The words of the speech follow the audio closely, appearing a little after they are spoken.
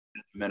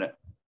a minute.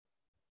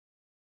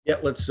 Yeah,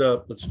 let's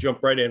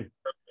jump right in.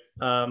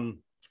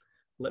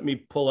 Let me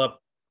pull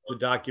up the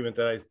document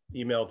that I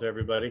emailed to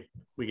everybody.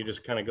 We can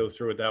just kind of go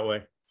through it that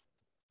way.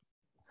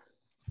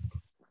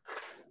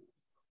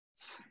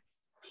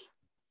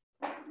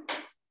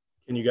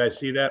 Can you guys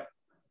see that?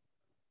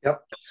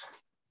 Yep.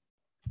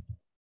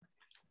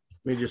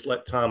 Let me just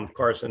let Tom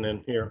Carson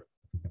in here.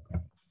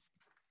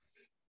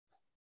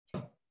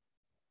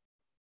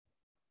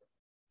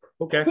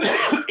 Okay,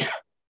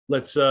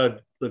 let's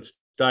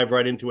dive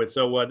right into it.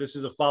 So this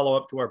is a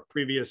follow-up to our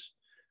previous,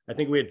 I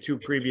think we had 2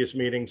 previous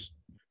meetings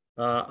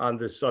on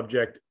this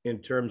subject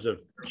in terms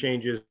of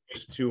changes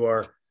to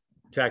our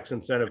tax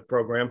incentive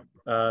program.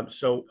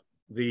 So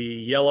the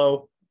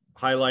yellow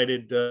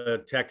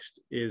highlighted text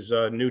is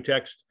new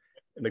text,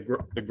 and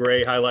the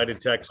gray highlighted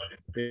text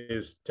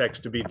is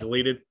text to be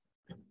deleted.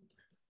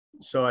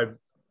 So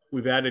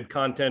we've added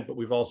content, but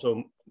we're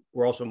also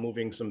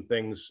moving some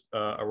things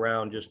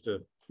around just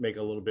to make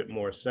a little bit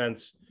more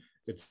sense.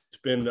 It's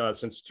been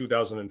since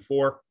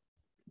 2004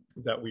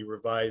 that we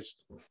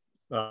revised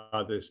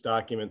this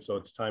document, so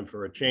it's time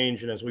for a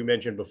change. And as we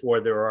mentioned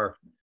before, there are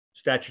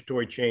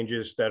statutory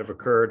changes that have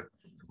occurred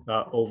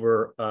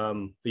over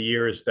the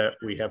years that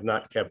we have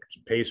not kept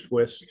pace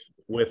with.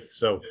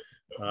 So,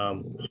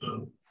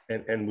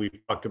 and we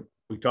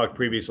talked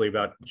previously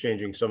about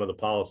changing some of the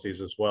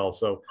policies as well.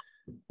 So,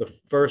 the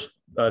first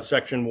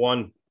section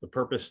 1, the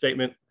purpose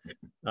statement,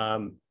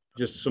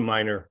 just some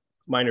minor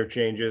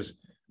changes.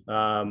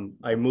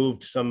 I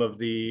moved some of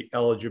the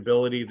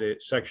eligibility, the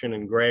section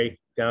in gray,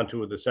 down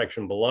to the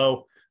section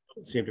below.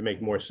 It seemed to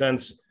make more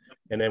sense.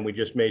 And then we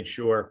just made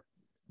sure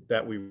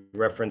that we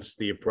reference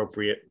the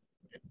appropriate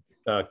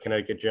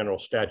Connecticut General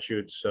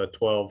Statutes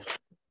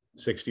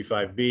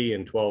 1265B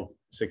and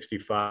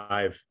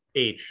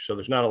 1265H. So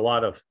there's not a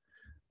lot of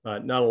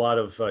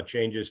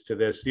changes to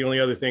this. The only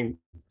other thing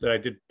that I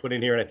did put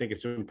in here, and I think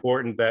it's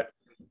important that,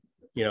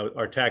 you know,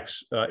 our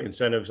tax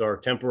incentives are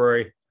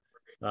temporary,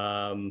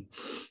 and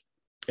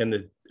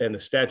the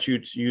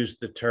statutes use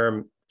the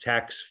term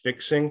tax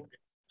fixing.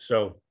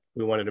 So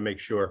we wanted to make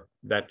sure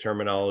that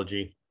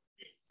terminology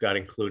got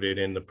included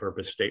in the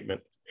purpose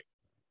statement.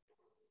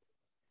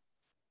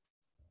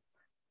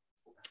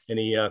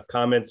 Any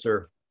comments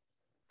or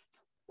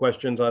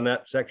questions on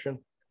that section?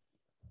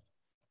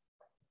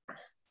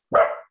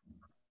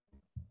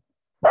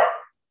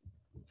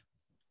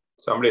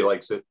 Somebody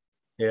likes it.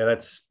 Yeah,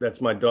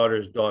 that's my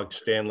daughter's dog,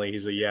 Stanley.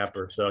 He's a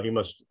yapper, so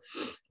he's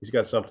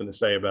got something to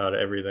say about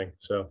everything.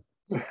 So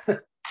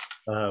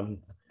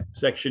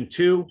section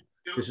 2,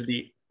 this is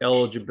the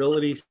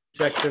eligibility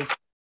section.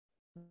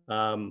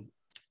 The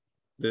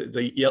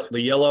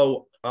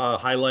yellow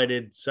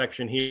highlighted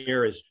section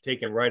here is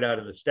taken right out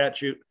of the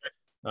statute.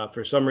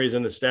 For some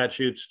reason, the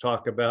statutes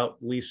talk about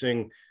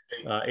leasing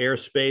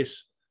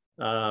airspace.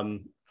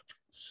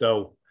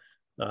 So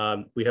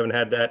we haven't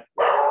had that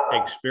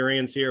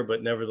experience here,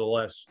 but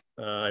nevertheless,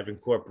 I've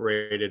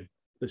incorporated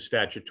the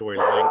statutory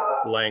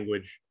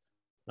language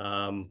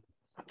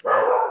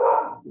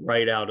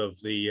right out of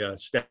the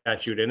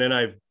statute. And then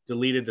I've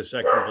deleted the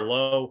section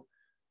below,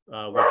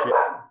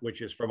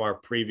 which is from our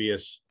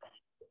previous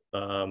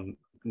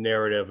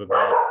narrative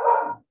about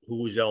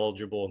who's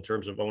eligible in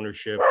terms of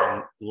ownership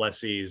and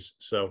lessees.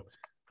 So,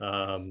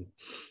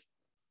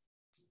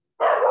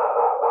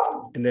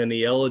 and then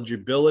the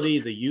eligibility,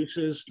 the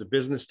uses, the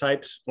business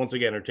types, once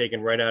again, are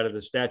taken right out of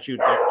the statute.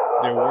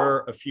 There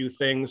were a few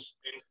things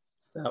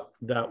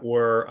that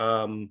were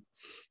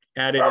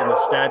added in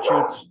the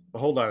statutes.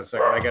 Hold on a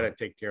second. I got to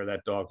take care of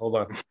that dog. Hold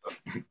on.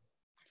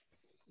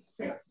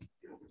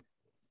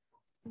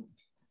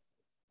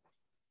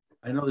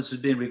 I know this is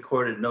being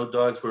recorded. No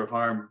dogs were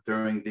harmed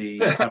during the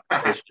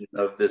conversation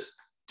of this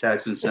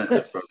tax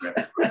incentive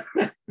program.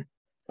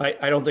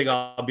 I don't think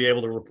I'll be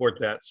able to report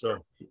that, so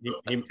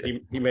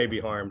he may be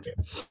harmed.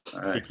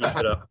 All right. He keeps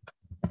it up.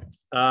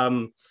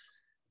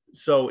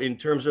 So in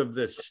terms of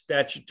the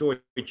statutory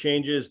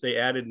changes, they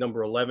added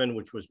number 11,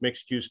 which was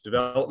mixed use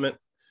development.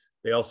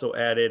 They also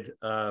added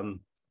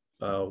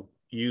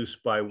use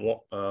by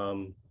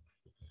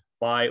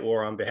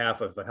or on behalf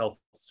of a health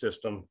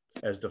system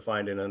as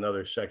defined in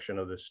another section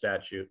of the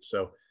statute.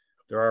 So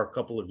there are a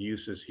couple of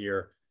uses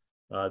here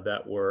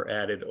that were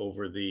added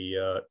over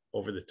the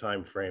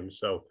time frame.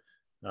 So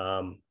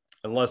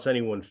unless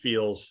anyone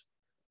feels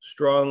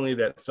strongly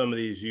that some of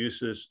these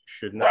uses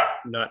should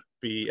not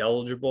be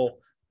eligible,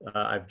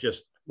 I've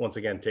just once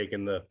again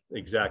taken the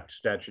exact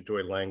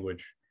statutory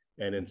language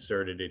and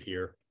inserted it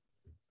here.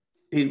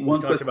 Hey,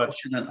 one quick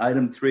question on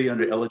item 3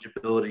 under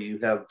eligibility. You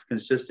have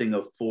consisting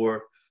of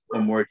 4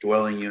 or more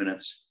dwelling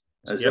units.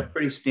 Is that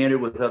pretty standard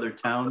with other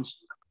towns?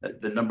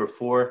 The number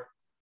 4,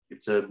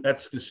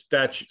 that's the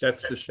statute.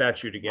 That's the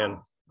statute again.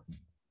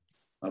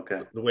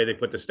 Okay. The way they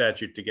put the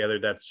statute together,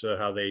 that's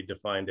how they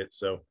defined it.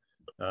 So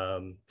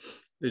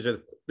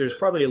there's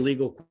probably a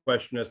legal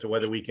question as to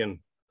whether we can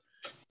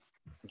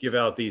give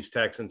out these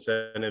tax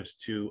incentives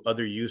to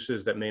other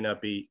uses that may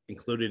not be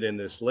included in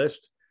this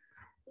list.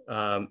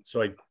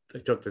 So I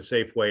took the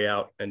safe way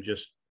out and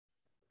just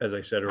as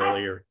I said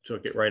earlier,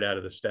 took it right out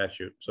of the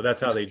statute. So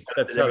that's how they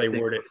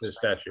word it in the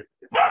statute.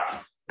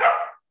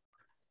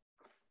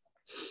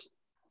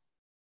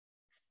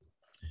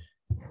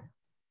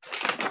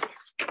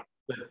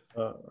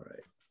 All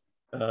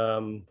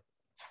right.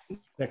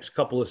 Next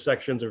couple of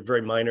sections are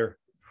very minor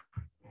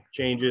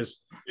changes.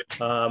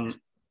 One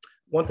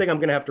thing I'm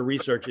going to have to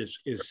research is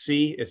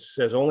C. It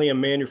says only a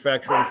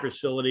manufacturing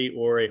facility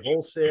or a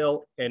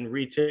wholesale and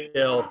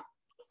retail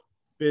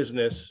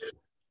business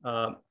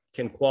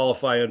can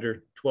qualify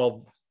under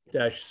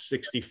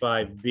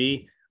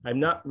 12-65B. I'm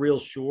not real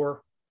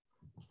sure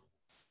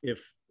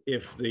if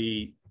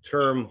the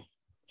term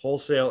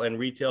wholesale and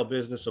retail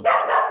business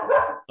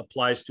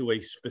applies to a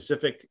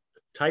specific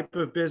type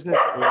of business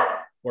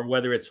or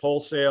whether it's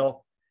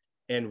wholesale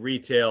and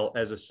retail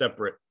as a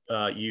separate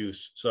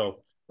use.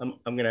 So I'm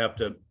going to have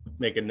to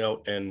make a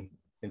note and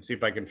see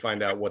if I can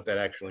find out what that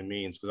actually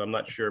means, because I'm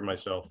not sure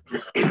myself.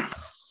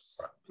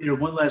 Peter,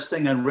 one last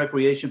thing on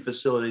recreation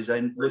facilities.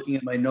 I'm looking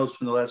at my notes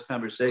from the last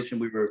conversation.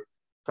 We were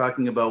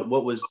talking about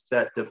what was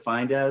that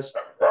defined as?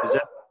 Is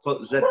that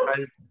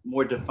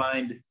more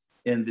defined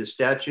in the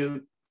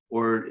statute,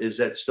 or is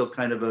that still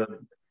kind of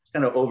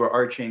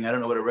overarching? I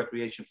don't know what a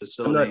recreation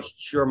facility. I'm not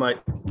sure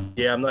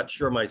I'm not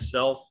sure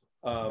myself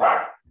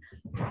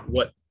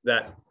what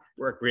that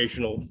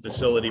recreational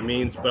facility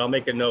means, but I'll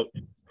make a note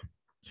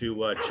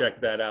to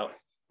check that out.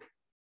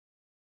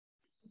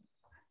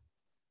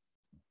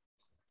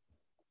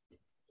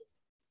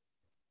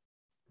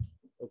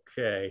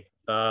 Okay,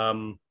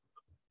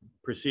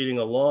 proceeding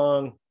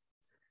along.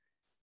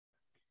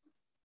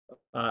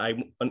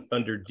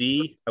 Under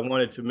D, I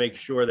wanted to make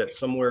sure that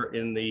somewhere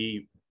in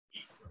the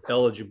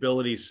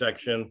eligibility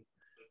section,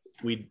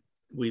 we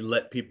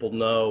let people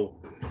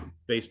know,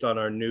 based on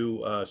our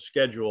new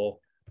schedule,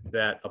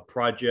 that a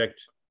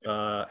project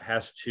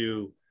has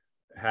to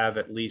have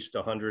at least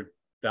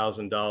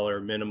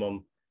 $100,000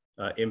 minimum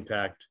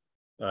impact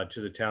to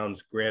the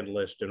town's grant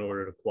list in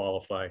order to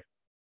qualify.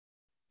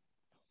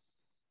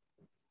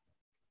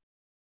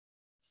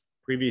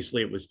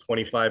 Previously, it was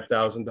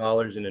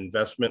 $25,000 in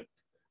investment,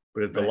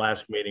 but at the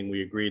last meeting,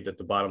 we agreed that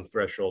the bottom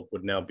threshold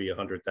would now be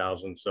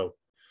 $100,000. So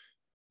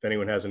if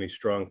anyone has any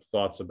strong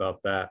thoughts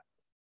about that.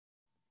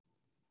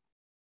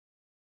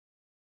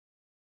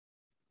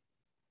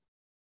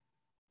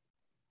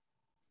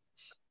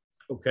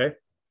 Okay,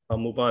 I'll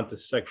move on to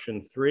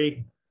section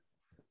 3.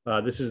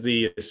 This is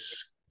the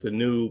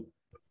new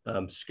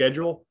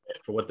schedule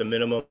for what the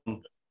minimum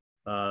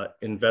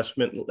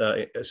investment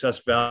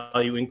assessed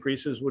value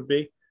increases would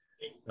be.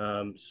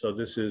 So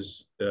this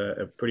is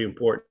a pretty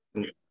important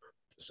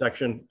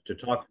section to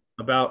talk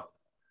about.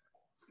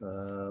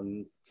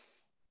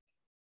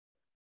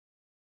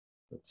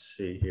 Let's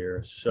see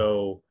here.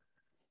 So,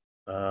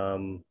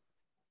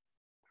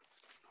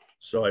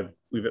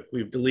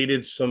 we've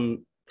deleted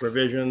some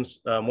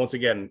provisions. Once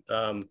again,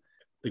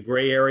 the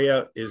gray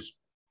area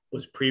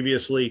was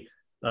previously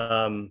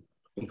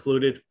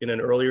included in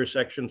an earlier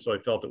section, so I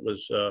felt it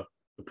was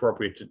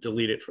appropriate to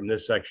delete it from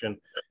this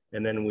section.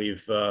 And then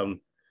we've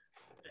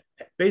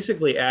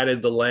basically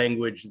added the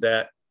language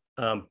that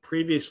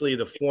previously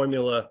the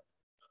formula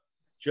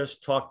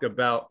just talked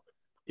about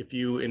if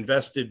you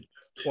invested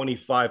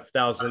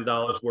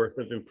 $25,000 worth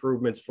of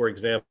improvements, for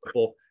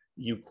example,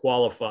 you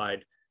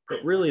qualified.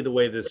 But really the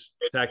way this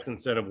tax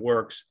incentive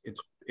works,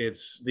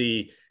 it's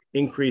the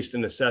increased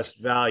and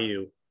assessed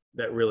value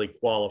that really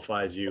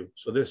qualifies you.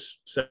 So this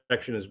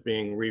section is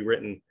being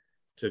rewritten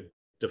to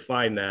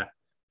define that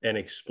and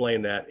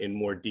explain that in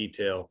more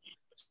detail.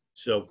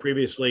 So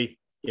previously,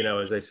 you know,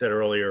 as I said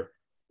earlier,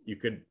 you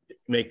could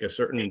make a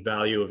certain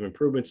value of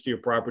improvements to your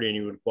property and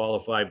you would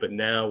qualify, but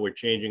now we're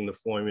changing the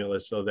formula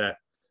so that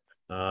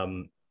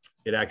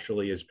it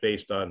actually is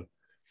based on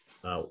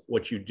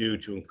what you do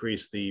to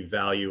increase the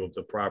value of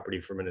the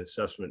property from an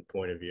assessment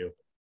point of view.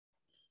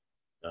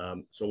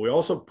 So we're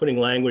also putting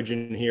language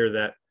in here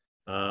that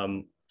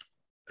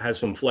has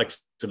some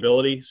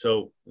flexibility.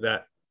 So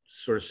that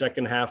sort of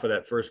second half of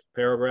that first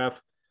paragraph,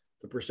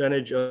 the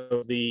percentage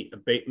of the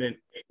abatement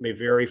may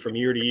vary from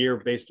year to year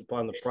based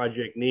upon the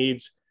project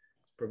needs,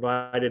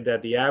 provided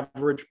that the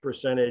average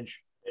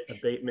percentage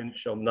abatement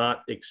shall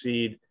not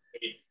exceed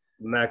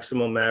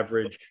maximum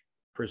average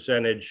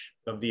percentage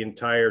of the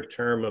entire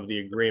term of the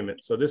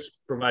agreement. So this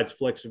provides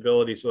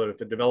flexibility so that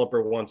if a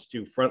developer wants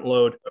to front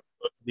load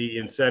the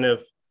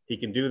incentive, he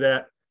can do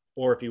that.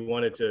 Or if he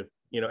wanted to,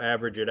 you know,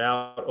 average it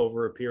out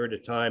over a period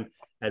of time,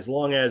 as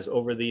long as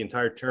over the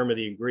entire term of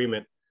the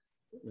agreement,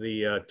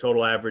 the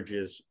total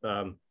averages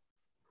are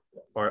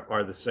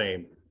the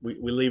same.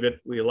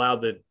 We allow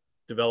the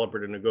developer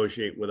to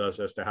negotiate with us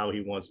as to how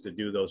he wants to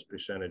do those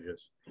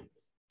percentages.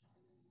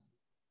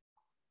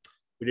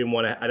 We didn't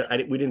want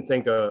to, we didn't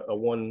think a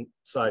one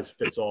size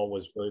fits all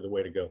was really the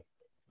way to go.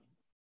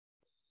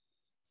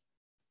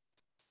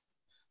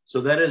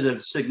 So that is a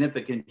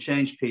significant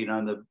change, Pete,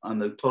 on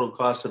the total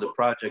cost of the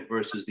project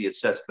versus the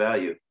assessed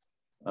value.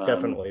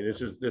 Definitely,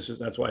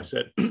 that's why I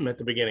said at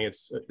the beginning,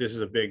 this is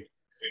a big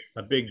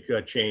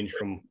change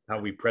from how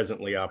we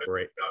presently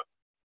operate.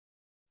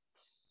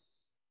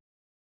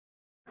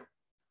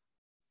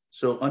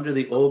 So under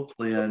the old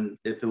plan,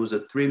 if it was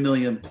a 3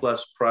 million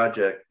plus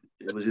project,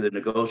 it was either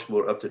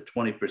negotiable or up to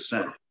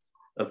 20%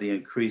 of the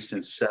increased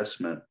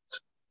assessment.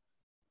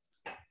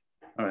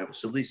 All right,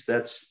 so at least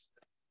that's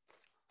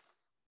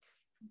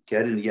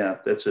getting, yeah,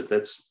 that's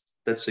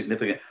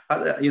significant.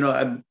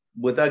 I'm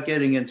without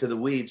getting into the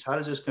weeds, how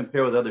does this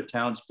compare with other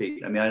towns,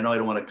 Pete? I mean, I know I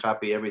don't want to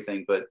copy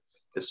everything, but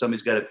if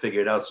somebody's got to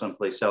figure it out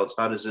someplace else,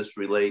 how does this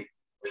relate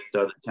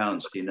to other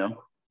towns? Do you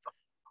know?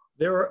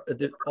 There are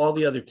all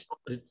the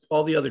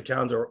other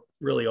towns are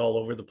really all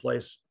over the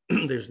place.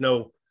 There's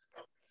no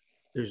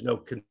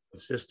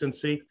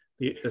consistency.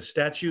 The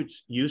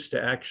statutes used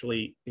to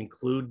actually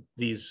include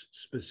these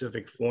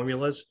specific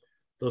formulas.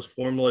 Those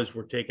formulas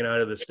were taken out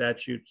of the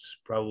statutes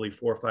probably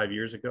 4 or 5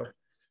 years ago.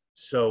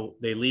 So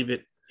they leave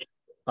it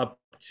up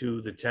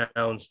to the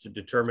towns to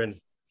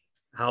determine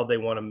how they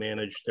want to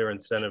manage their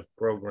incentive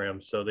program.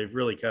 So they've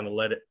really kind of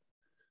let it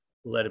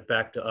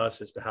back to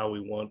us as to how we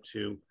want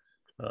to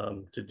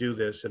do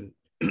this. And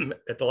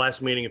at the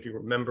last meeting, if you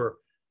remember,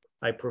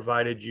 I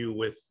provided you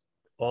with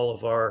all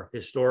of our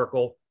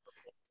historical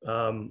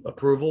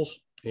approvals,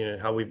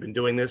 how we've been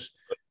doing this.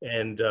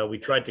 And we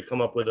tried to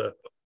come up with a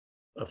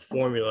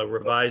formula, a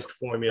revised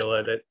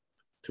formula that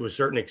to a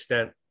certain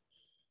extent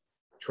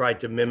tried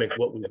to mimic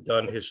what we've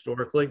done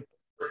historically.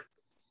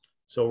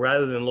 So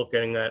rather than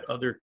looking at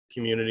other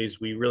communities,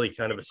 we really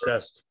kind of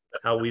assessed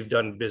how we've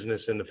done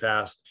business in the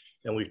past.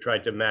 And we've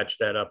tried to match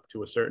that up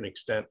to a certain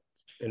extent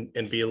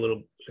and be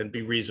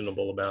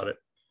reasonable about it.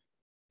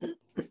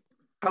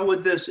 How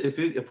would this, if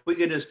we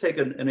could just take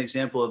an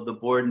example of the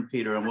Borden,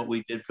 Peter, and what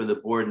we did for the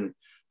Borden,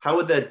 how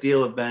would that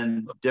deal have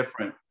been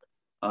different?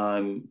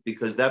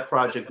 Because that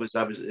project was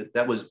obviously,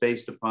 that was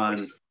based upon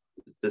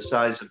the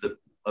size of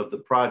the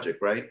project,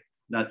 right?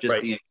 Not just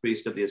right. The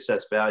increase of the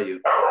assessed value.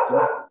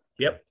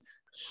 Yep.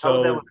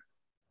 So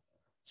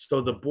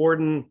the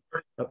Borden,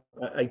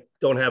 I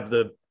don't have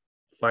the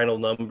final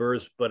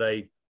numbers, but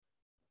I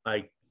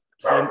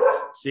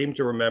seem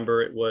to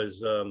remember it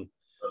was over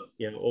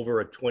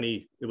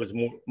it was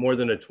more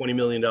than a $20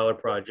 million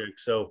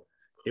project. So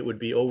it would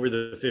be over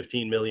the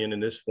 15 million in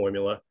this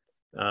formula.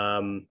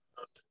 And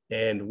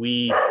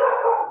I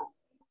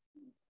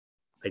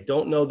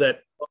don't know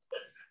that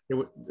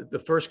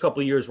the first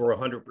couple of years were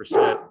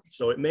 100%.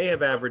 So it may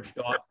have averaged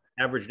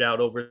out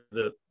over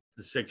the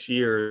 6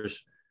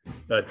 years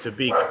to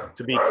be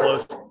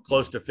close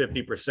to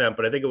 50%.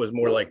 But I think it was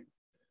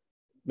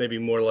maybe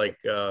more like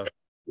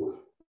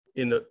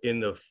in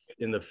the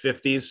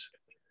 50s.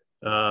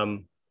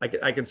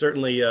 I can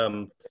certainly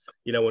when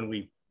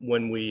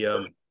we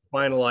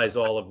finalize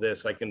all of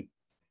this, I can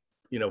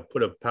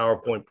put a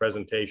PowerPoint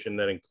presentation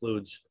that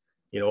includes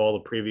all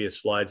the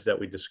previous slides that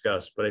we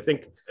discussed. But I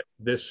think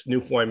this new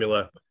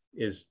formula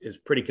is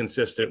pretty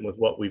consistent with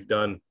what we've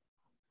done,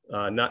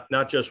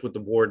 not just with the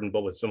Borden,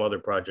 but with some other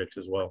projects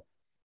as well.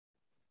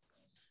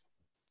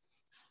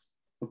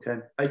 Okay,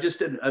 I just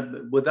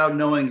didn't, without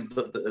knowing,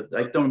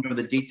 I don't remember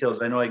the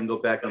details. I know I can go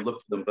back and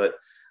look for them, but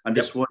I'm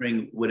just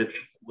wondering, would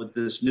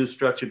this new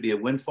structure be a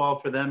windfall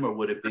for them, or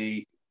would it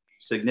be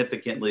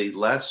significantly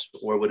less,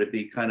 or would it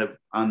be kind of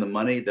on the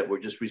money that we're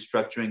just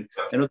restructuring?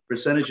 I know the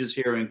percentages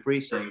here are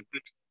increasing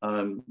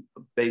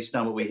based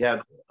on what we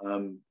have,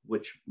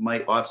 which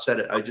might offset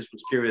it. I just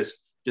was curious,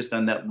 just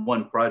on that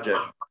one project,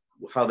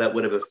 how that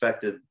would have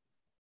affected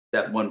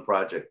that one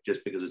project,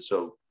 just because it's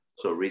so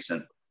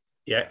recent.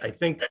 Yeah, I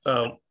think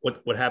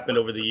what happened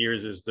over the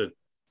years is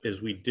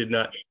we did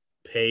not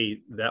pay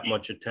that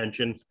much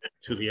attention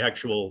to the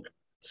actual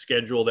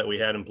schedule that we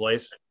had in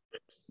place.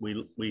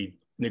 We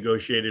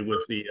negotiated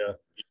with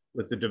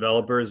the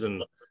developers,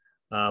 and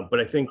but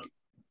I think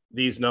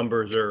these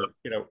numbers are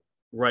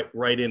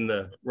right in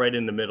the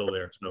middle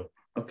there. So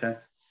okay.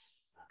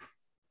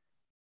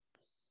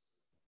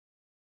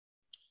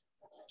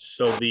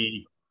 So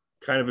the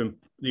kind of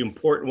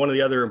one of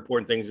the other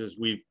important things is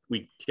we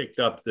kicked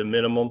up the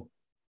minimum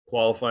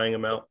qualifying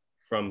amount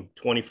from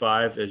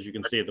 25, as you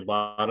can see at the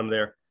bottom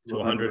there, to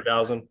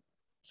 100,000.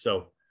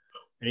 So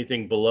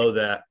anything below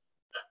that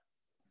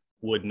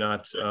would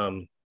not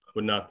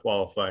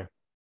qualify.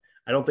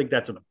 I don't think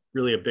that's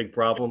really a big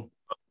problem,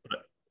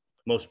 but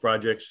most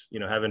projects,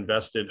 have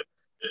invested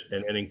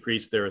and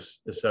increased their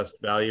assessed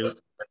value,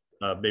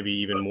 maybe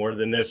even more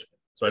than this.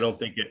 So I don't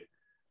think it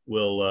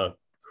will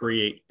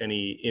create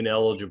any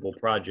ineligible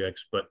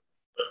projects, but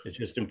it's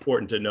just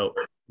important to note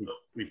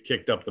we've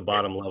kicked up the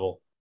bottom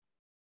level.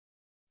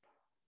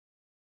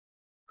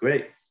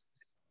 Great.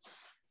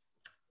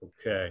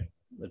 Okay,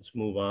 let's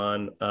move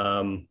on.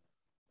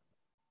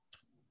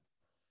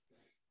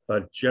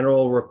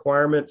 General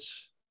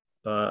requirements.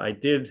 I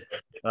did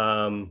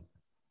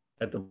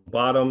at the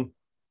bottom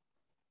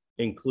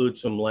include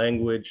some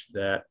language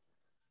that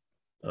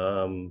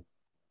we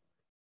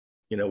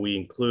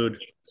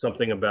include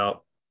something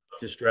about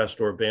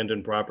distressed or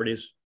abandoned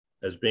properties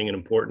as being an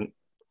important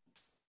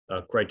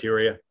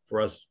criteria for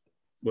us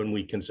when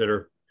we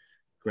consider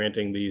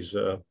granting these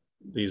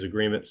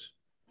agreements.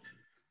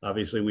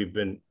 Obviously, we've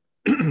been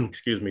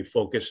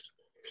focused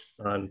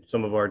on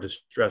some of our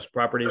distressed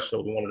properties.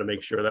 So we wanted to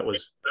make sure that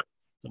was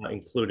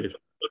included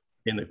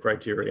in the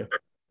criteria.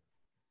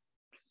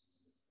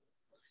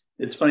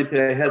 It's funny,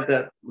 I had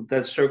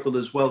that circled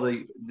as well.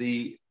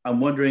 I'm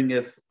wondering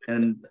if,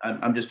 and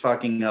I'm just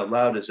talking out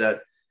loud, is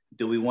that,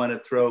 do we want to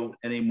throw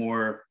any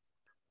more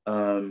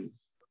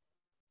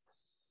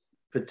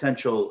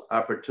potential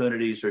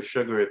opportunities or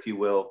sugar, if you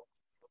will,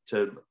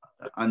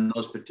 on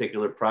those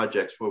particular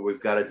projects where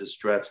we've got a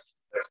distressed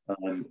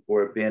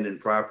or abandoned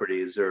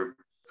properties, or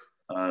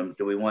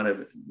do we want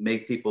to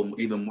make people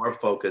even more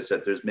focused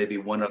that there's maybe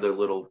one other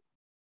little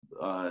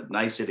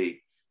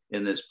nicety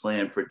in this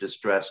plan for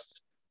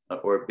distressed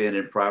or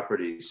abandoned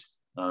properties?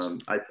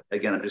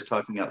 Again, I'm just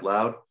talking out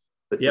loud,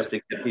 but just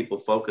to get people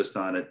focused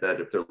on it,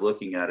 that if they're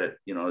looking at it,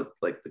 you know,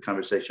 like the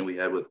conversation we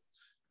had with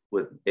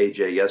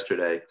AJ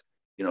yesterday,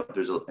 you know, if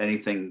there's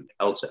anything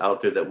else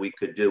out there that we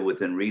could do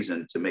within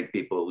reason to make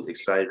people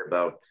excited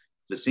about.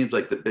 It seems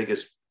like the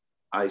biggest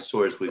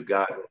eyesores we've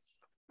got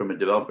from a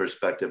developer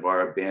perspective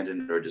are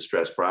abandoned or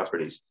distressed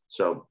properties.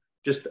 So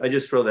I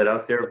just throw that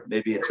out there.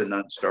 Maybe it's a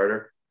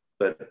non-starter,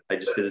 but I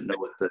just didn't know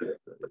what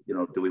you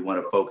know, do we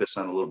want to focus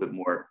on a little bit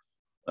more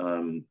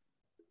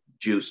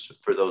juice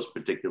for those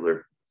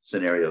particular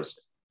scenarios?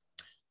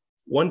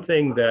 One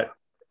thing that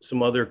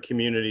some other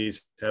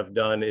communities have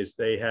done is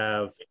they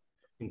have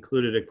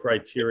included a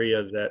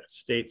criteria that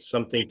states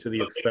something to the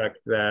effect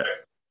that,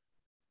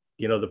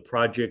 you know, the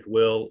project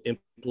will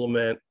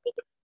implement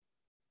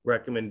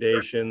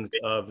recommendations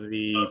of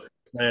the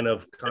plan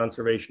of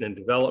conservation and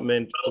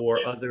development or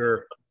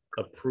other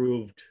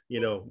approved, you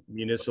know,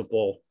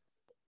 municipal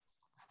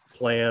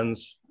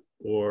plans,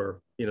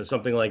 or, you know,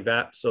 something like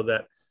that. So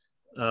that,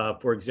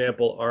 for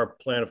example, our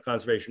plan of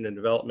conservation and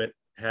development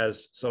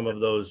has some of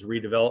those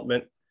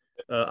redevelopment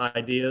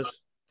ideas.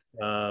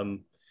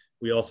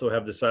 We also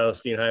have the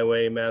Silestein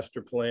Highway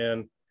Master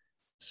Plan.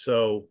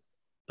 So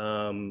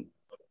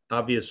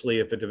obviously,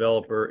 if a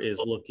developer is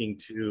looking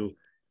to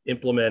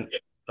implement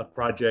a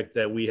project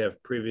that we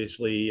have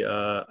previously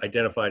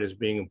identified as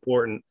being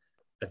important,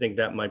 I think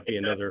that might be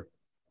another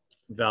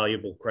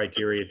valuable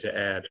criteria to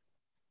add.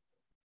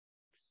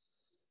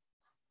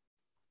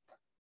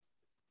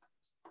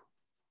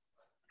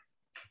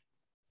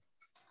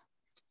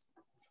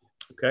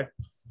 Okay.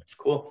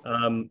 Cool.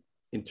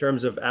 In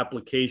terms of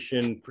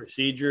application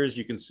procedures,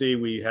 you can see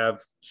we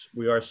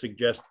are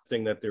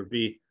suggesting that there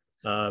be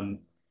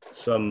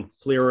some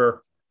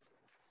clearer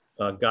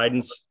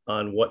guidance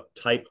on what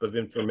type of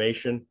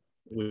information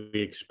we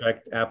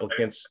expect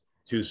applicants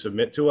to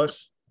submit to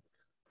us.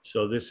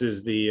 So this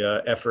is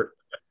the effort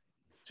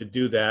to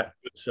do that.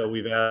 So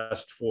we've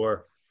asked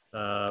for,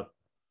 I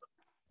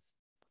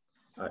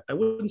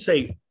wouldn't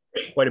say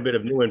quite a bit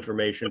of new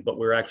information, but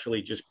we're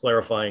actually just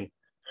clarifying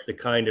the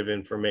kind of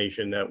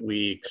information that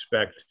we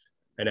expect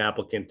an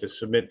applicant to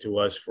submit to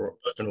us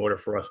in order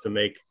for us to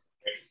make,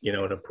 you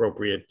know, an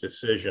appropriate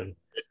decision.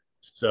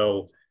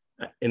 So,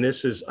 and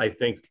this is, I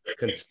think,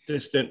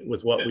 consistent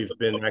with what we've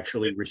been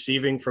actually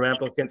receiving from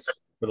applicants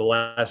for the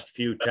last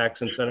few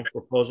tax incentive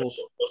proposals.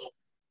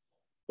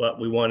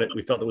 But we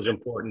felt it was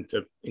important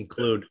to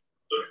include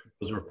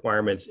those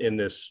requirements in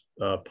this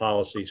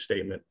policy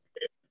statement.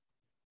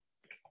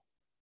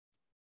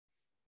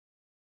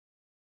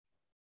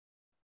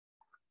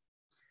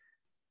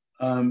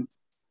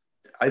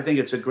 I think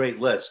it's a great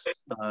list.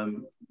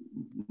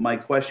 My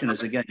question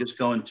is, again, just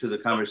going to the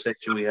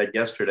conversation we had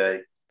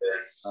yesterday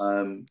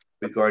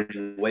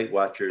regarding Weight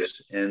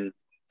Watchers, and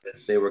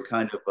they were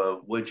kind of a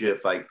would you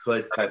if I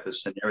could type of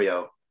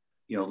scenario,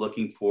 you know,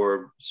 looking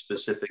for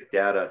specific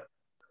data.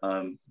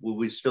 Will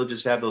we still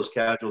just have those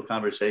casual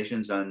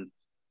conversations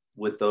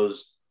with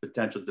those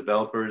potential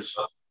developers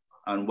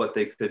on what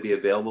they could be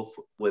available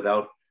for,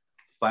 without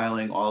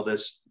filing all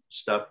this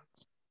stuff?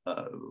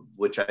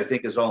 Which I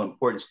think is all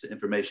important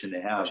information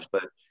to have,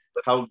 but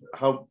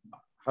how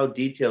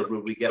detailed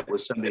would we get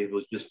with somebody who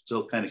was just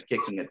still kind of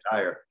kicking a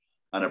tire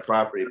on a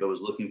property but was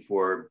looking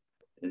for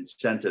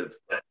incentive?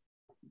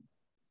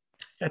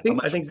 I think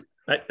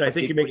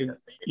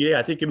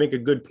you make a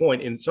good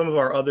point. In some of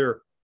our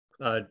other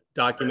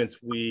documents,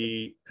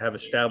 we have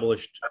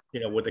established, you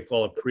know, what they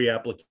call a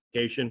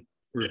pre-application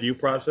review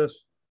process.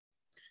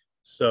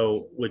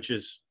 So, which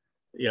is,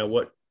 you know,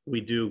 what we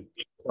do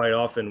quite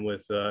often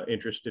with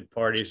interested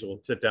parties. So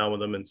we'll sit down with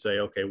them and say,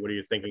 okay, what are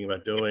you thinking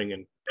about doing?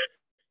 And,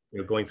 you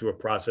know, going through a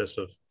process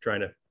of trying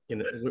to, you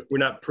know, we're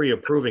not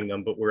pre-approving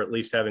them, but we're at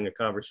least having a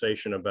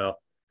conversation about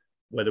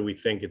whether we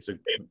think it's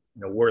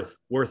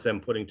worth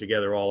them putting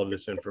together all of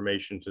this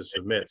information to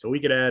submit. So we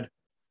could add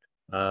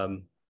a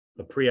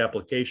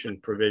pre-application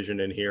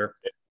provision in here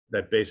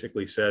that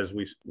basically says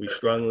we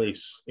strongly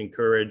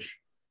encourage,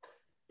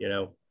 you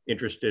know,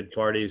 interested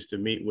parties to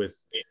meet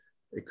with.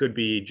 It could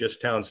be just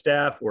town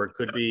staff, or it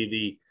could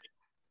be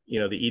the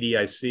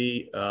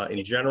EDIC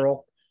in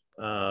general.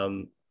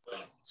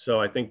 So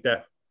I think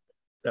that's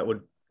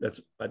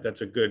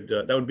a good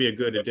that would be a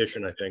good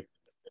addition, I think.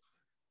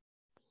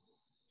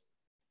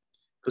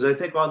 Because I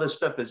think all this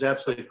stuff is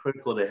absolutely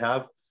critical to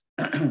have.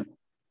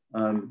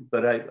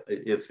 But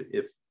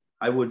if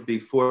I would be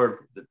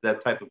for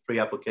that type of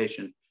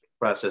pre-application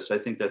process. I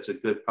think that's a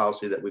good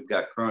policy that we've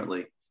got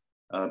currently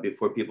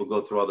before people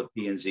go through all the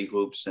P and Z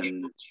hoops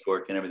and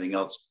SCORC and everything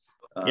else.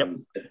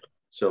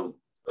 So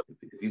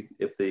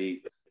if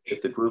the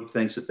group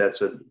thinks that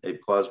that's a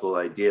plausible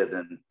idea,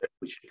 then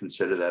we should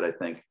consider that, I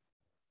think.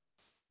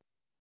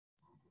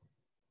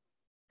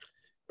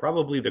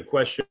 Probably the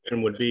question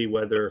would be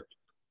whether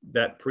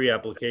that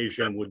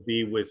pre-application would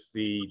be with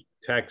the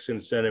Tax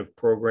Incentive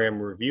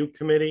Program Review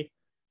Committee,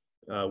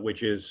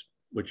 which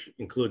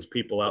includes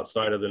people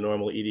outside of the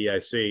normal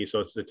EDIC. So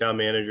it's the town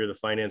manager, the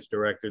finance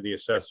director, the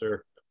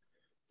assessor,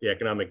 the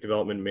economic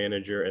development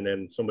manager, and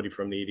then somebody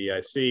from the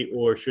EDIC,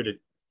 or should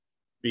it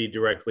be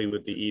directly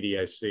with the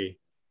EDIC?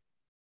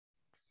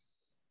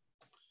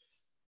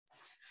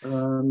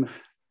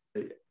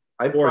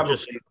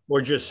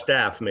 Or just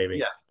staff, maybe.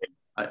 Yeah,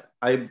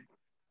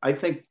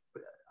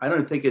 I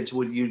don't think it's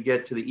when you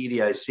get to the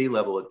EDIC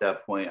level at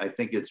that point. I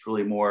think it's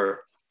really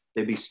more,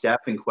 they'd be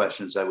staffing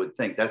questions, I would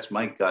think. That's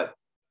my gut.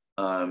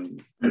 I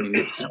mean,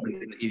 maybe somebody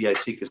in the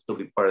EDIC could still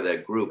be part of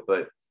that group,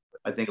 but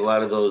I think a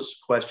lot of those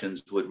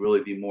questions would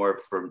really be more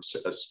from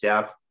a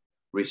staff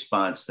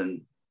response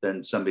than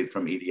somebody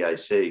from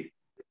EDIC.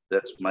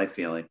 That's my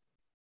feeling.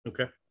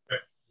 Okay.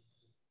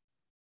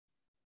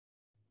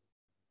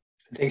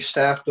 I think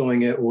staff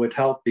doing it would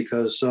help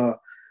because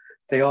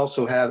they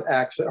also have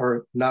access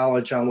or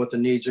knowledge on what the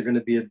needs are going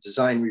to be a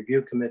design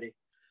review committee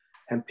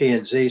and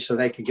P&Z, so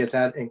they can get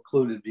that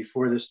included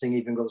before this thing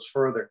even goes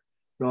further,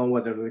 knowing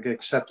whether we get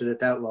accepted at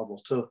that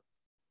level too.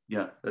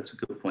 Yeah, that's a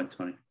good point,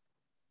 Tony.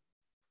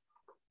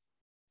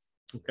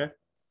 Okay.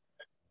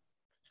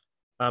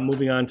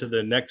 Moving on to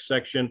the next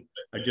section,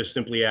 I just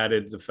simply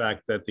added the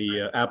fact that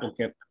the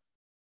applicant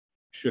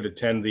should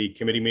attend the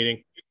committee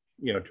meeting,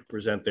 to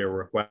present their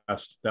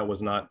request. That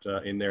was not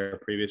in there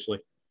previously.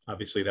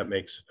 Obviously, that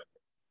makes,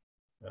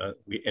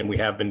 we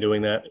have been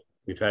doing that.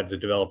 We've had the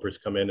developers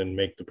come in and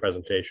make the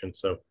presentation.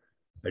 So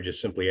I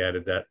just simply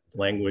added that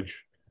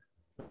language.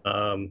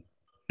 The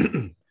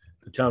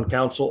town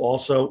council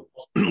also,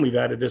 we've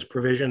added this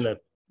provision that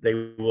they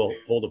will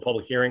hold a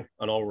public hearing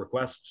on all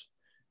requests.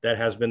 That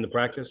has been the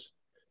practice.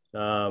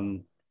 Let's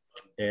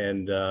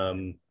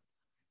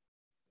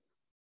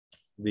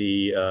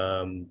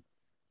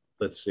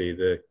see,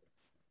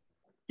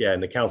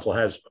 and the council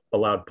has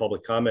allowed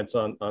public comments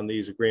on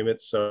these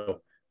agreements.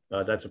 So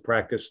that's a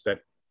practice that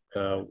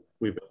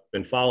we've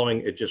been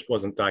following. It just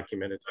wasn't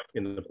documented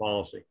in the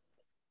policy.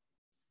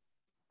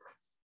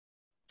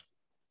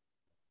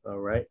 All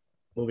right,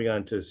 moving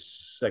on to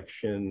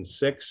section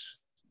 6.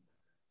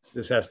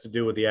 This has to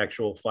do with the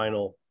actual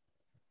final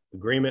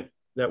agreement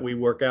that we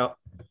work out.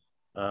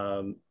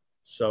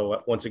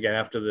 So once again,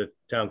 after the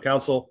town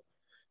council,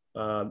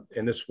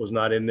 and this was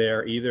not in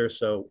there either.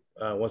 So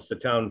once the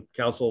town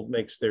council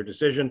makes their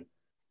decision,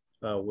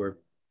 we're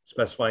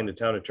specifying the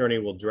town attorney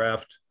will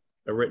draft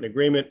a written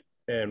agreement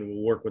and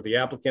we'll work with the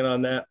applicant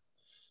on that.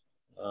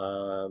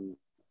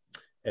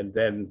 And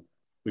then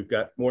we've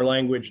got more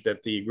language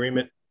that the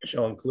agreement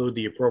shall include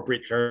the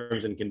appropriate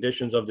terms and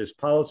conditions of this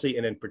policy,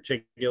 and in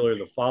particular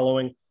the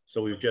following.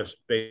 So we've just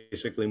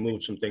basically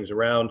moved some things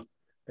around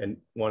and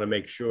want to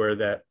make sure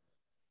that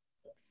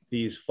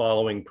these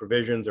following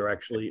provisions are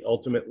actually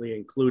ultimately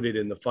included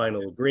in the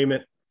final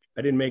agreement.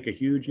 I didn't make a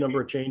huge number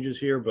of changes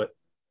here, but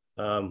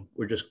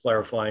we're just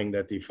clarifying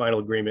that the final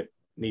agreement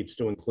needs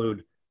to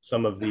include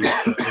some of these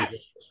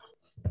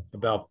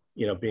about,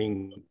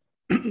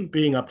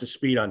 being up to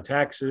speed on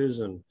taxes,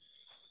 and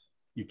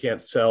you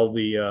can't sell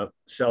the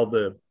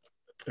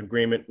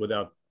agreement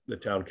without the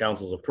town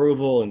council's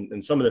approval,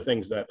 and some of the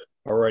things that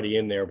are already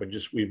in there, but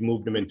just we've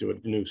moved them into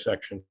a new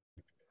section.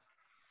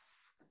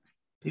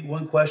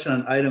 One question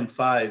on item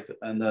 5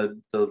 on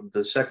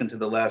the second to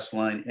the last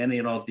line. Any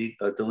and all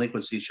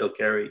delinquencies shall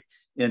carry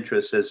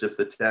interest as if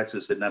the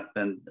taxes had not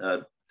been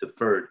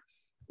deferred.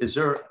 Is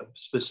there a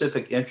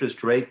specific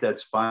interest rate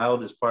that's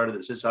filed as part of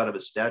this? Is this out of a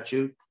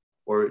statute,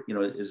 or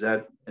is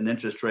that an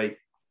interest rate?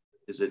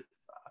 Is it?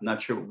 I'm not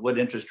sure what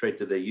interest rate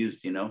do they use.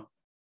 Do you know?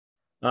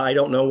 I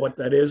don't know what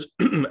that is.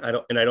 I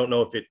don't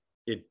know if it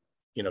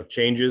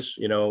changes.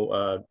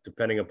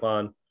 Depending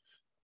upon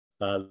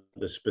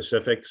the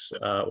specifics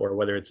or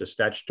whether it's a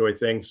statutory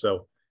thing.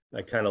 So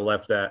I kind of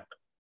left that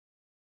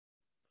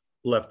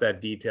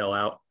detail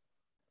out.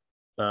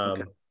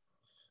 Okay.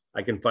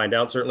 I can find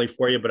out certainly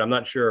for you, but I'm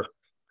not sure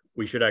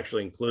we should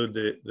actually include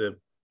the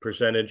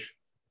percentage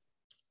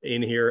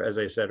in here, as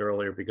I said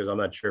earlier, because I'm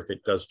not sure if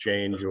it does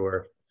change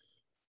or,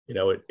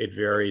 it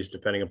varies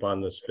depending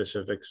upon the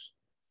specifics.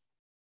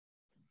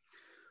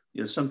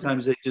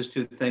 Sometimes they just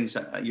do things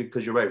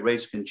because you're right,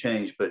 rates can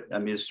change, but I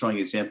mean, just throwing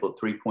an example,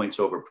 3 points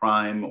over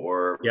prime,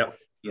 or, yep,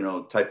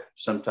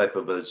 some type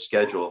of a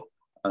schedule.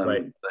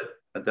 Right.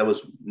 But that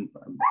was,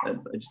 it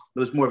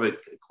was more of a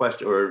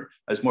question, or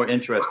I was more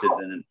interested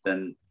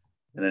than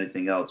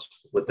anything else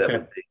what that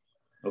would be.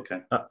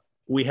 Okay.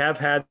 We have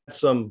had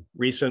some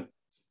recent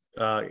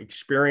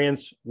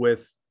experience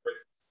with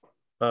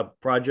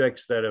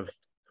projects that have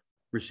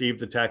received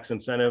the tax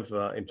incentive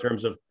in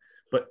terms of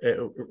but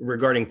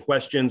regarding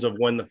questions of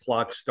when the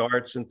clock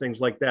starts and things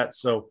like that.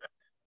 So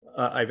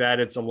I've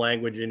added some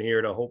language in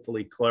here to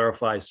hopefully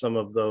clarify some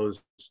of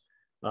those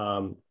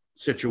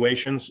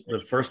situations. The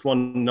first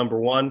one, number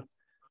one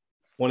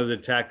of the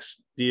tax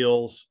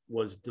deals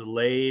was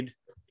delayed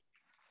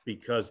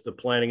because the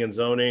planning and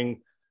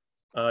zoning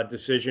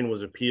decision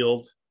was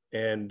appealed.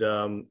 And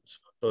so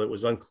it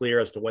was unclear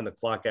as to when the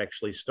clock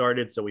actually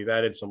started. So we've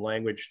added some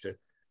language to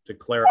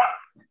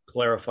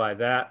clarify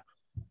that.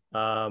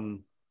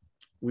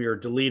 We are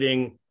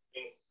deleting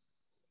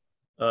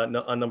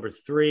on number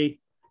 3,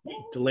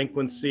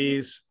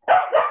 delinquencies.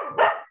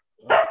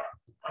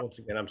 Once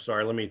again, I'm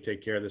sorry, let me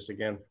take care of this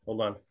again.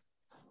 Hold on.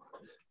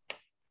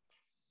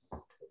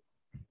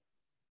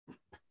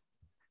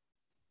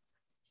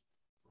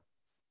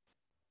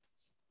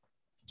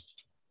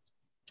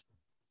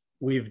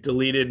 We've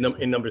deleted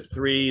in number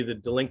 3, the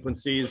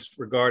delinquencies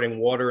regarding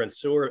water and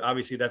sewer.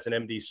 Obviously that's an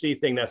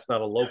MDC thing. That's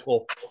not a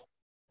local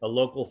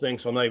thing.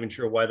 So I'm not even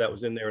sure why that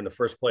was in there in the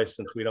first place,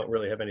 since we don't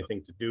really have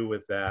anything to do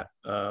with that.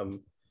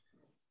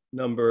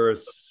 Number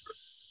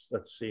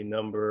 7.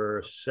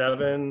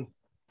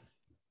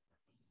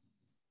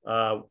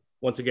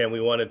 Once again,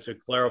 we wanted to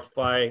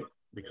clarify,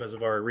 because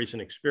of our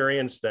recent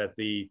experience, that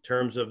the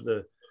terms of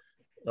the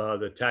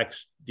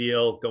tax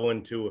deal go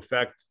into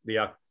effect the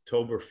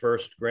October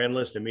 1st grand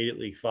list,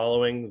 immediately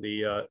following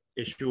the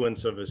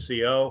issuance of a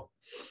CO.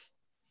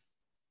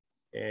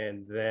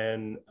 And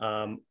then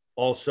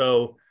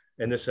also,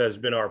 and this has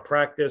been our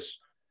practice,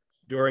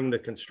 during the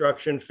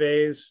construction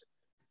phase,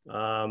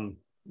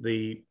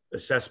 the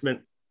assessment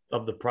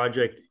of the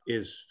project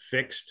is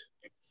fixed,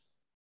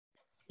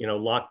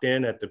 locked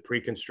in at the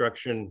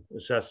pre-construction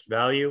assessed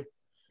value.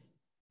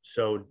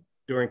 So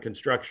during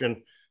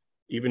construction,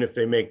 even if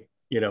they make,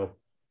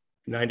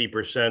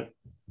 90%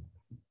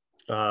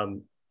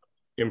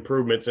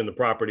 improvements in the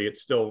property, it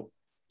still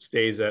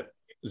stays at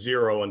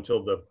 0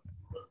 until the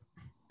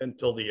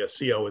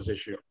CO is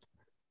issued.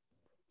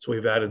 So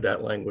we've added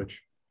that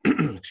language.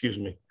 Excuse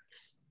me.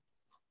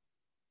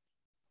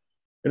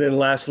 And then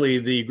lastly,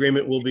 the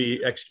agreement will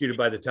be executed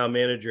by the town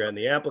manager and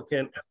the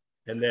applicant.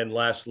 And then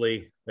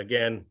lastly,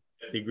 again,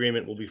 the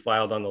agreement will be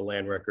filed on the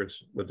land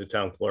records with the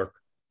town clerk.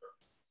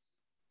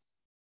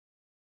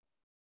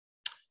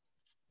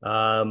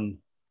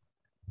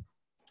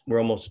 We're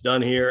almost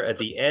done here. At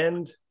the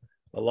end,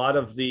 a lot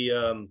of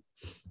the,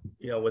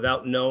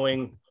 without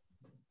knowing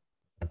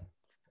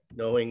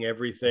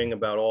everything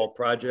about all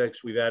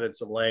projects, we've added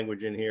some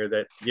language in here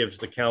that gives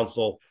the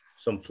council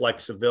some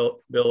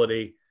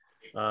flexibility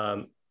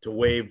to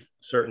waive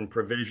certain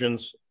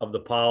provisions of the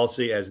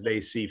policy as they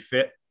see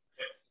fit.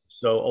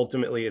 So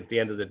ultimately, at the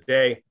end of the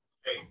day,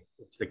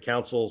 it's the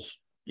council's,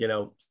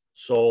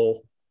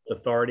 sole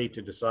authority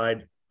to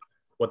decide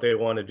what they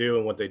want to do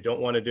and what they don't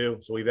want to do.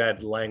 So we've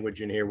added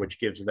language in here which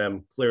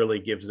clearly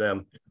gives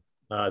them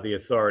the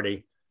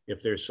authority,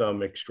 if there's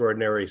some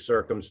extraordinary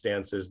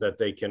circumstances, that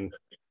they can,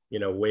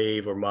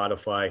 waive or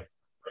modify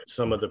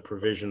some of the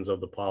provisions of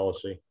the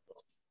policy.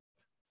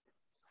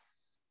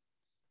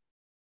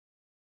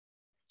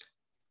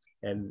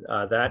 And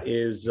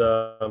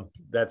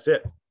that's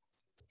it.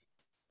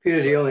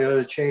 Peter, the only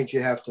other change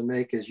you have to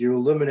make is you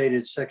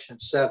eliminated section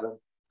 7.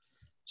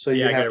 So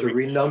you have to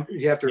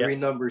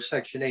renumber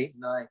section 8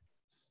 and 9.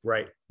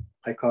 Right.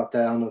 I caught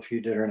that. I don't know if you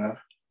did or not.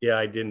 Yeah,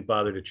 I didn't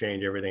bother to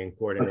change everything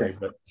accordingly, okay.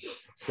 But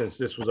since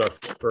this was our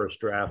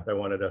first draft, I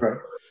wanted to, right.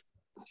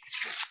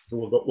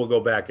 We'll go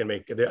back and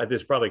make,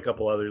 there's probably a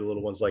couple other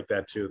little ones like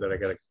that too that I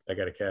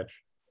gotta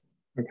catch.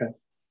 Okay.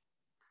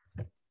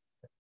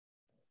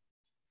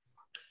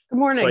 Good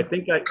morning. So I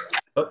think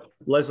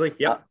Leslie,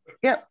 yeah.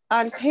 Yep.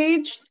 On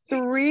page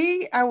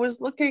 3, I was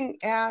looking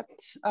at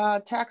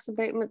tax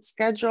abatement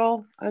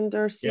schedule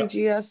under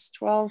CGS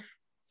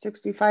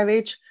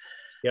 1265H.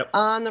 Yep.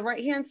 On the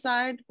right-hand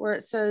side where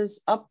it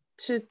says up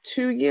to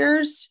 2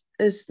 years,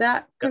 is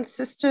that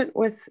consistent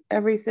with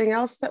everything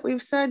else that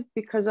we've said?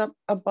 Because up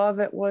above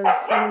it was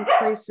some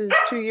places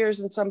 2 years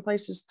and some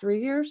places 3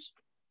 years.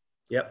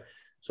 Yep.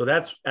 So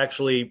that's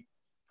actually,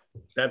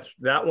 that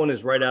one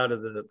is right out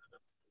of the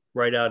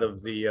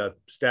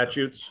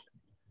statutes.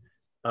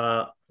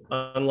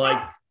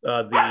 Unlike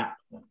the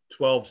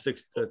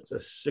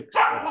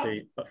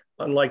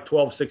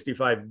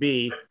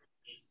 1265B,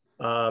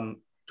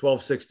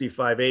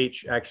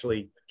 1265H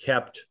actually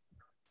kept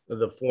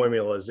the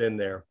formulas in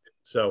there.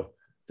 So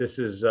this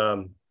is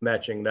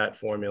matching that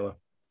formula.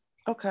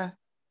 Okay.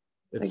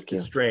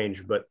 It's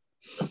strange, but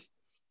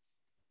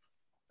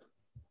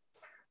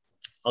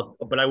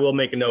I will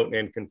make a note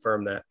and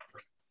confirm that.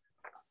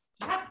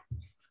 Are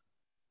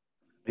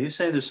you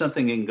saying there's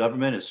something in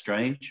government is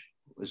strange?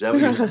 Is that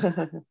what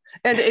you're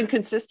and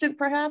inconsistent,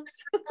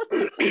 perhaps?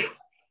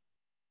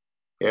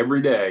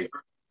 Every day.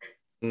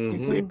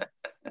 Mm-hmm.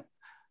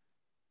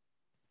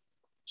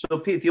 So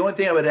Pete, the only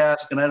thing I would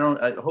ask, and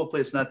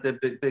hopefully it's not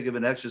that big of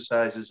an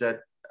exercise, is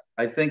that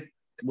I think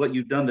what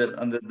you've done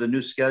on the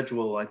new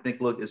schedule, I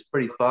think is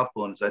pretty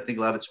thoughtful, and I think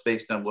a lot of it's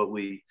based on what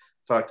we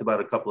talked about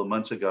a couple of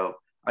months ago.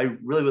 I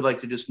really would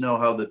like to just know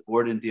how the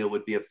board and deal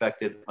would be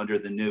affected under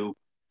the new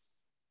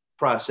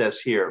process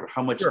here.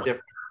 How much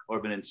different or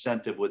of an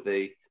incentive would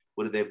they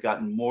have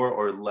gotten, more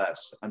or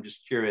less? I'm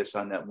just curious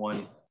on that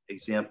one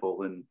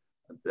example, and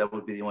that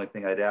would be the only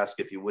thing I'd ask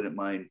if you wouldn't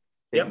mind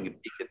taking a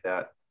peek at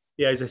that.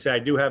 Yeah, as I say, I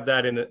do have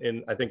that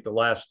in I think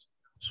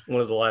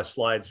one of the last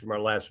slides from our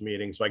last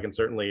meeting, so I can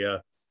certainly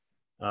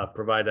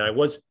provide that. I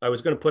was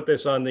going to put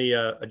this on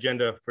the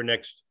agenda for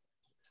next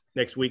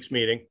week's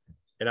meeting,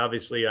 and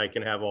obviously I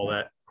can have all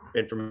that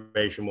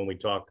information when we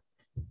talk.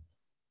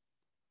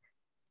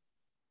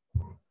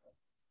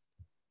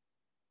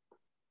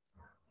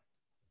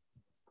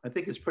 I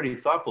think it's pretty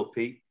thoughtful,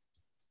 Pete.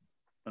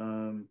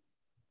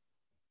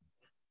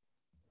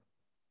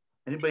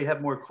 Anybody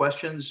have more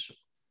questions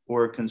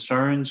or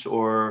concerns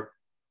or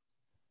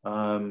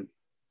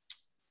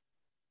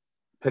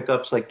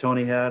pickups like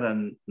Tony had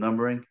on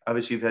numbering?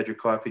 Obviously, you've had your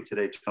coffee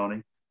today,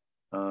 Tony.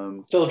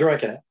 Still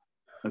drinking it.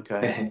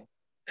 Okay.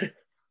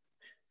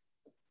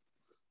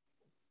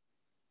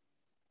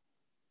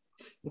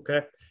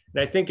 Okay.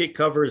 And I think it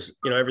covers,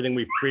 everything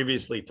we've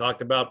previously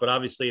talked about, but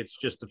obviously it's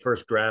just the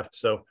first draft.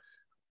 So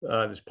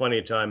there's plenty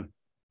of time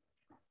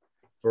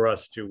for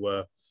us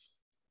to,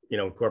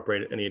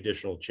 incorporate any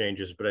additional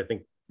changes. But I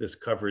think this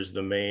covers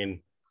the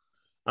main.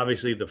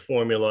 Obviously, the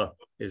formula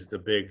is the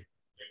big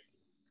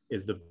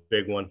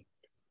one.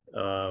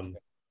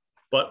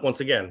 But once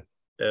again,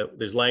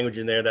 there's language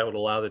in there that would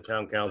allow the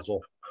town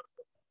council,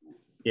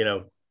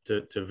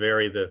 to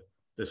vary the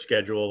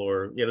schedule,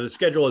 or the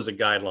schedule is a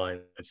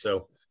guideline. And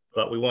so,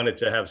 but we wanted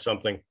to have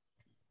something,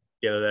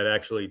 that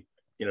actually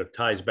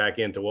ties back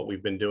into what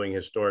we've been doing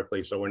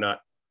historically. So we're not,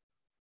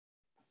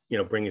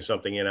 bringing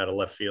something in out of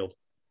left field,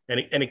 and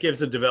it gives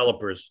the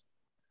developers,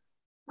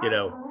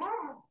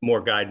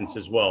 more guidance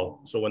as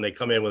well. So when they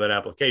come in with an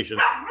application,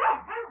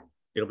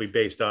 it'll be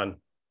based on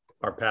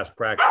our past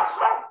practice.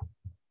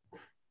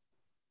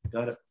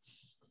 Got it.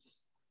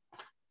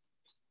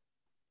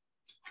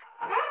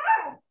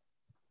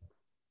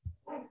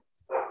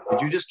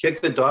 Did you just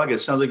kick the dog? It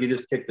sounds like you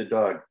just kicked the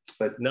dog.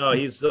 But no,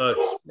 he's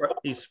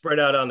spread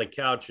out on the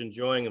couch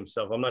enjoying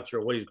himself. I'm not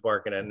sure what he's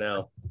barking at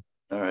now.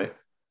 All right.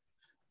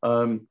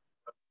 Well,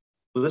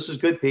 this is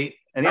good, Pete.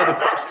 Any other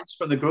questions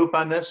from the group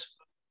on this?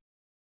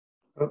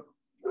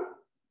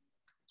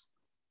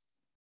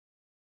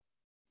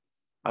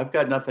 I've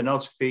got nothing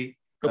else, Pete.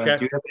 Okay.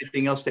 Do you have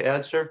anything else to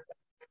add, sir?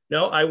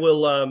 No, I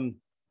will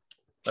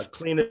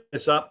clean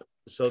this up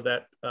so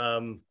that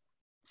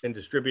and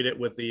distribute it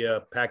with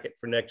the packet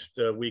for next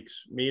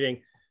week's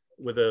meeting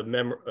with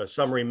a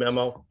summary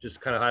memo,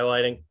 just kind of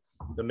highlighting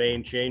the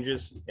main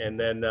changes, and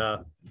then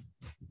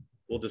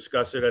we'll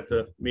discuss it at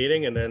the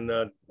meeting, and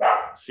then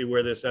see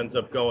where this ends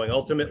up going.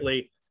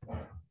 Ultimately,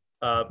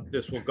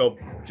 this will go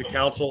to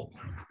council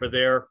for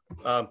their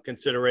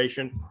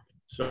consideration.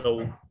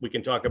 So we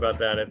can talk about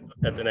that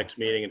at the next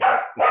meeting in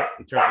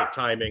terms of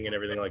timing and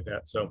everything like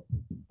that. So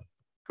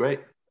great.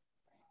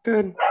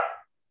 Good.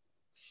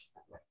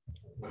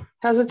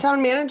 Has the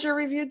town manager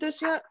reviewed this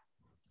yet?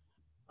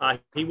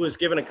 He was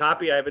given a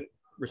copy. I haven't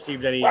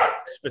received any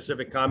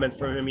specific comments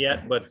from him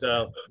yet, but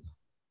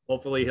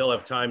hopefully he'll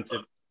have time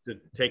to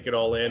take it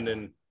all in,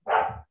 and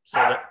so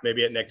that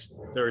maybe at next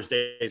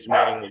Thursday's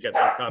meeting we'll get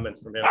some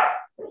comments from him.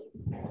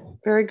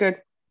 Very good.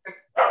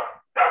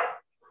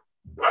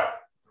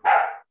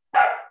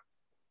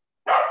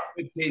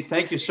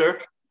 Thank you, sir.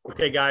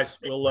 Okay, guys.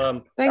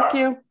 We'll thank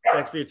you.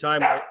 Thanks for your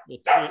time.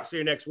 We'll see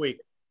you next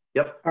week.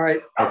 Yep. All right.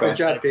 Okay. Good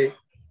job, Pete.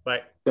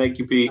 Bye. Thank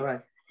you, Pete.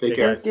 Bye. Take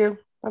care. Thank you.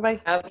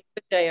 Bye-bye. Have a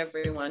good day,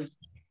 everyone.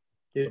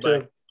 You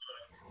too.